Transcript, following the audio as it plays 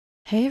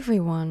Hey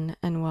everyone,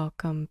 and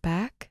welcome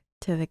back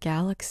to the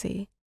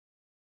galaxy.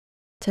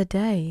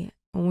 Today,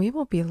 we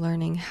will be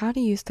learning how to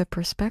use the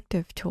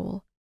perspective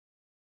tool.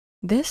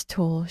 This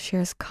tool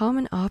shares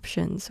common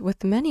options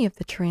with many of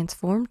the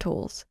transform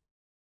tools.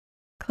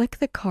 Click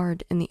the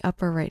card in the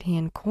upper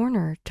right-hand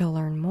corner to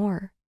learn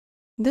more.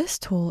 This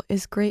tool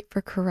is great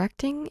for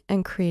correcting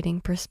and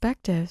creating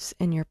perspectives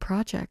in your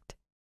project.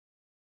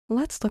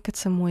 Let's look at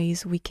some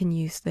ways we can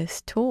use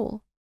this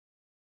tool.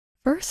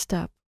 First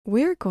up,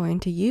 we're going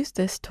to use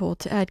this tool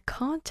to add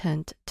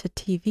content to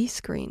TV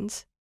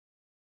screens.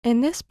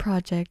 In this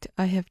project,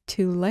 I have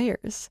two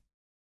layers.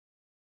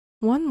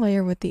 One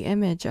layer with the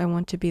image I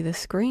want to be the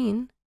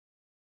screen,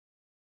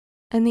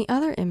 and the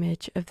other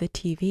image of the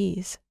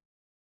TVs.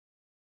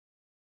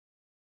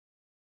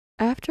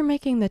 After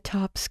making the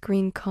top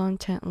screen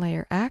content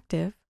layer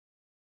active,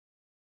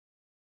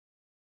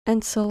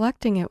 and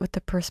selecting it with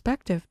the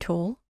perspective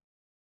tool,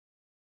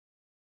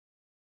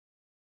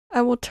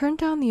 I will turn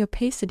down the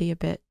opacity a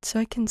bit so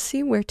I can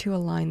see where to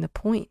align the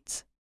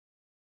points.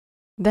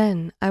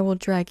 Then I will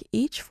drag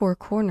each four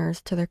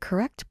corners to their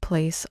correct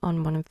place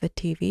on one of the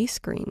TV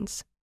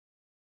screens.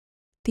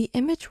 The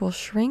image will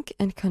shrink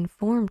and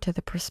conform to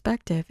the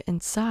perspective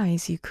and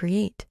size you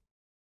create.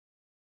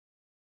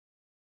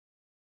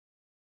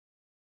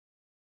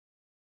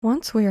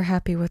 Once we are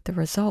happy with the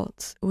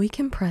results, we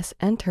can press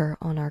Enter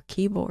on our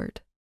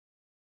keyboard.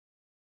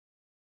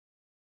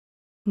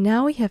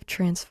 Now we have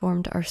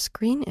transformed our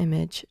screen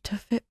image to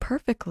fit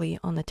perfectly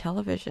on the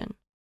television.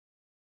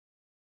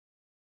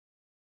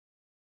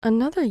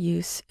 Another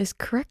use is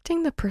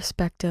correcting the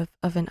perspective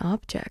of an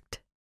object.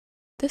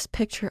 This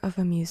picture of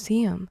a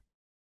museum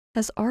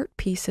has art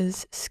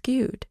pieces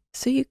skewed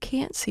so you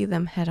can't see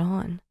them head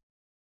on.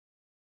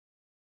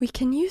 We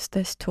can use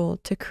this tool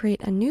to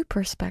create a new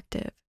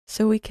perspective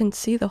so we can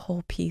see the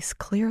whole piece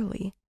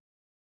clearly.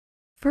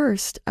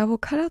 First, I will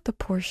cut out the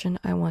portion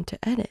I want to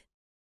edit,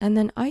 and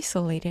then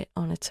isolate it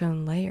on its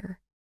own layer.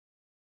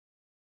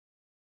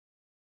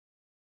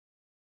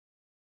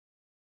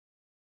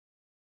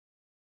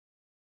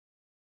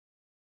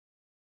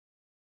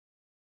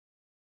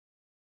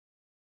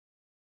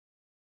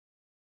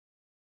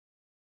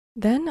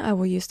 Then I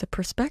will use the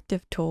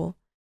perspective tool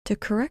to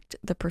correct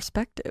the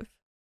perspective.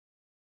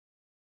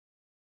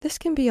 This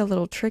can be a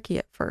little tricky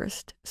at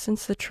first,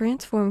 since the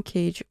transform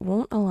cage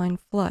won't align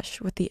flush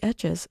with the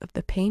edges of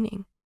the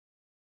painting.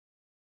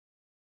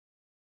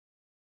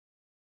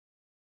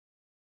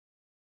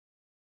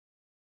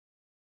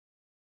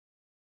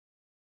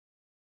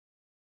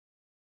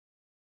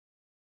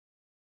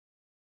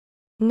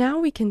 Now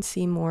we can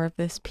see more of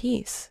this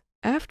piece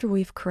after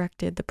we've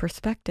corrected the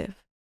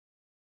perspective.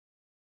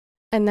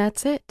 And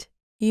that's it.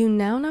 You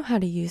now know how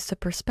to use the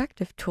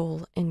perspective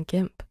tool in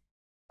GIMP.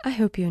 I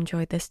hope you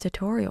enjoyed this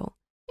tutorial.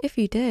 If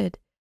you did,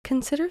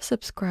 consider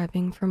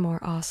subscribing for more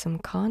awesome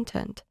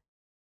content.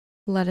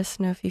 Let us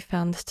know if you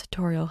found this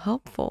tutorial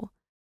helpful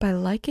by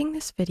liking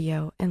this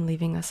video and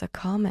leaving us a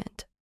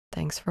comment.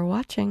 Thanks for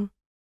watching.